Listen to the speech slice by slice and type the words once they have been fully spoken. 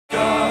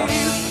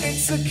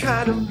It's a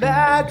kind of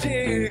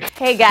magic.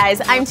 Hey guys,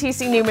 I'm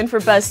TC Newman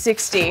for Buzz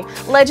 60.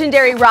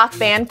 Legendary rock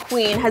band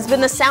Queen has been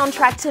the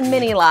soundtrack to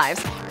many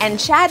lives, and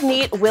Chad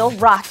Neidt will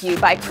rock you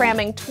by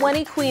cramming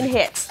 20 Queen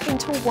hits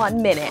into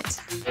 1 minute.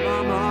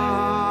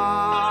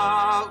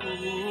 Mama,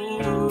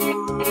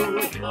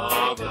 ooh,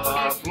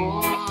 mama,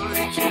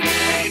 boy,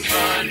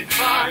 can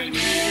find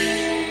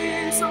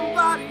me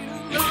somebody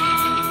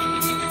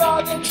to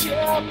love, the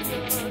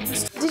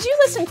champions. Did you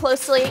listen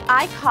closely?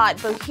 I caught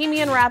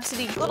Bohemian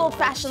Rhapsody, Good Old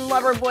Fashioned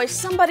Lover Boy,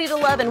 Somebody to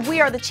Love, and We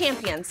Are the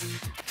Champions.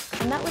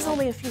 And that was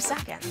only a few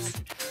seconds.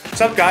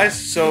 What's up, guys?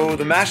 So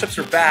the mashups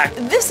are back.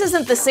 This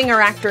isn't the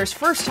singer-actor's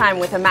first time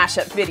with a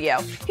mashup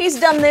video. He's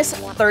done this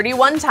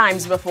 31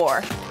 times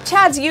before.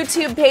 Chad's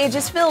YouTube page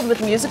is filled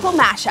with musical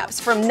mashups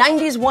from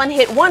 90s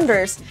one-hit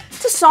wonders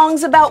to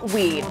songs about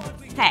weed.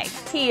 Hey,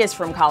 he is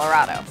from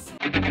Colorado.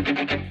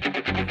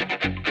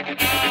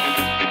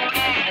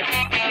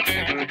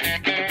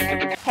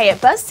 Hey,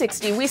 at Buzz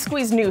 60, we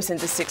squeeze news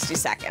into 60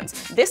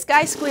 seconds. This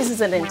guy squeezes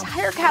an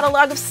entire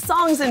catalog of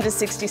songs into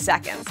 60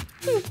 seconds.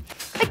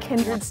 A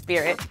kindred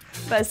spirit.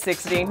 Buzz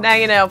 60. Now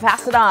you know,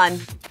 pass it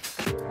on.